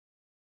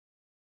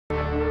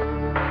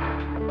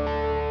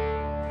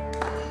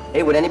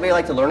Hey, would anybody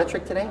like to learn a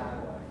trick today?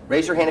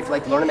 Raise your hand if you'd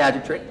like to learn a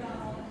magic trick.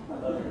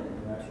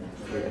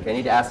 Okay, I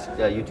need to ask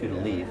you two to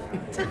leave.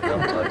 No?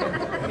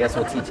 Okay. I guess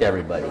we'll teach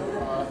everybody.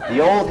 The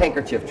old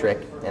handkerchief trick,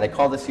 and I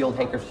call this the old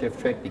handkerchief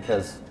trick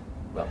because,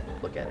 well,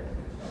 look at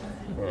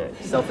it.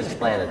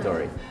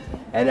 Self-explanatory.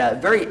 And a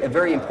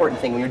very important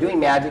thing, when you're doing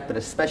magic, but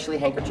especially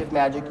handkerchief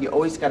magic, you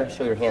always got to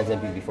show your hands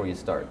empty before you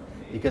start.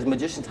 Because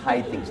magicians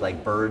hide things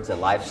like birds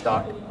and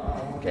livestock.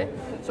 Okay?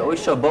 So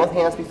always show both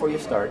hands before you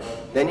start.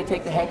 Then you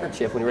take the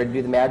handkerchief when you're ready to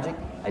do the magic,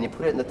 and you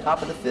put it in the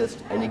top of the fist,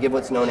 and you give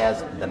what's known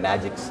as the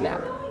magic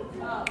snap.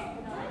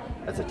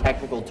 That's a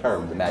technical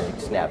term, the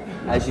magic snap.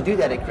 As you do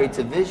that, it creates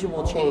a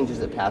visual change as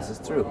it passes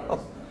through. Oh,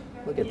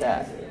 look at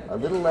that. A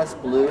little less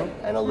blue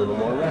and a little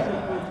more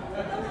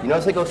red. You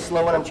notice I go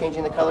slow when I'm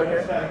changing the color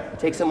here? It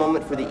takes a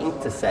moment for the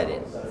ink to set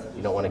in.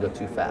 You don't want to go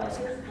too fast.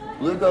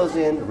 Blue goes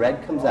in,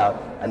 red comes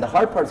out, and the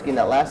hard part is getting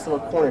that last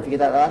little corner. If you get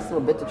that last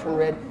little bit to turn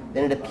red,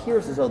 then it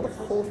appears as though the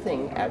whole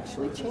thing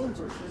actually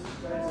changes.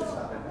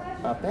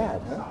 Not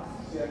bad, huh?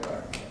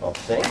 Well,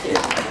 thank you.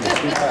 You're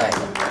too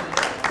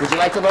kind. Would you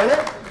like to learn it?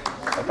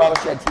 I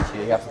promise you I'd teach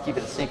you. You have to keep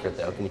it a secret,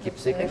 though. Can you keep it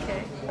a secret?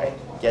 Okay. All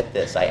right. Get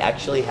this. I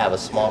actually have a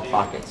small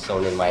pocket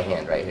sewn in my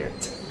hand right here.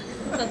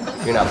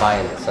 You're not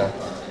buying this, huh?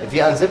 If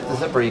you unzip the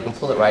zipper, you can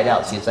pull it right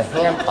out. See, it's a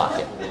hand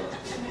pocket.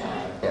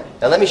 Yeah.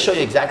 Now let me show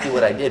you exactly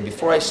what I did.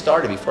 Before I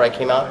started, before I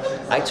came out,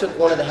 I took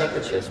one of the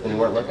handkerchiefs when you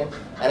weren't looking,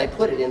 and I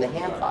put it in the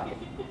hand pocket.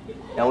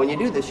 Now when you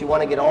do this, you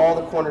want to get all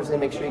the corners in,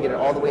 make sure you get it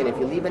all the way in. If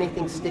you leave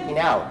anything sticking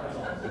out,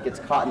 it gets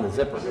caught in the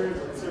zipper.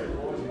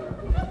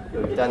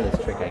 We've done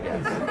this trick, I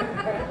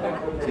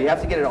guess. So you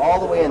have to get it all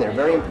the way in there,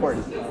 very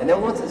important. And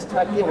then once it's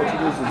tucked in, what you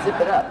do is you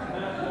zip it up,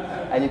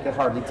 and you can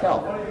hardly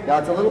tell. Now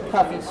it's a little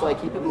puffy, so I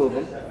keep it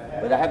moving,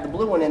 but I have the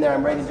blue one in there,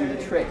 I'm ready to do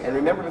the trick. And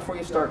remember, before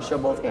you start, show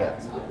both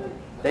hands.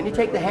 Then you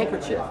take the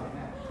handkerchief,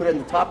 put it in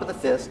the top of the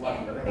fist,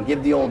 and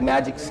give the old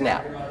magic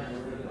snap.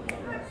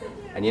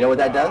 And you know what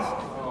that does?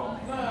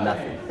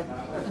 Nothing.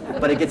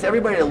 But it gets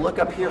everybody to look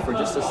up here for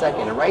just a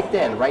second, and right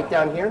then, right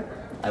down here,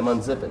 I'm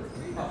unzipping.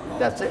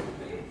 That's it.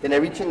 Then I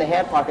reach in the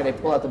hand pocket, I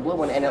pull out the blue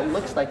one, and it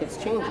looks like it's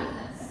changing.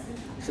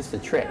 It's just a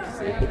trick,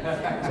 see?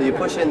 So you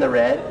push in the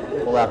red,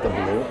 pull out the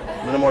blue,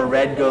 a little more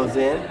red goes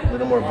in, a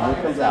little more blue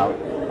comes out,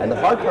 and the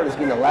hard part is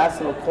getting the last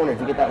little corner. If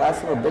you get that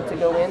last little bit to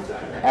go in,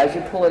 as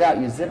you pull it out,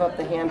 you zip up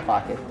the hand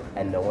pocket,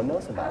 and no one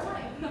knows about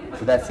it.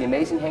 So that's the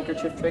amazing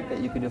handkerchief trick that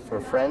you can do for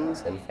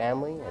friends and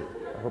family, and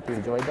I hope you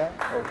enjoyed that.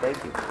 Oh,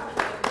 thank you.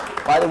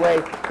 By the way,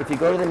 if you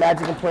go to the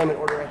Magic Employment,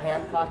 order a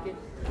hand pocket,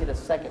 get a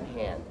second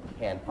hand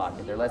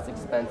pocket. They're less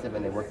expensive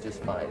and they work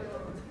just fine.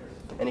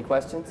 Any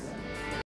questions?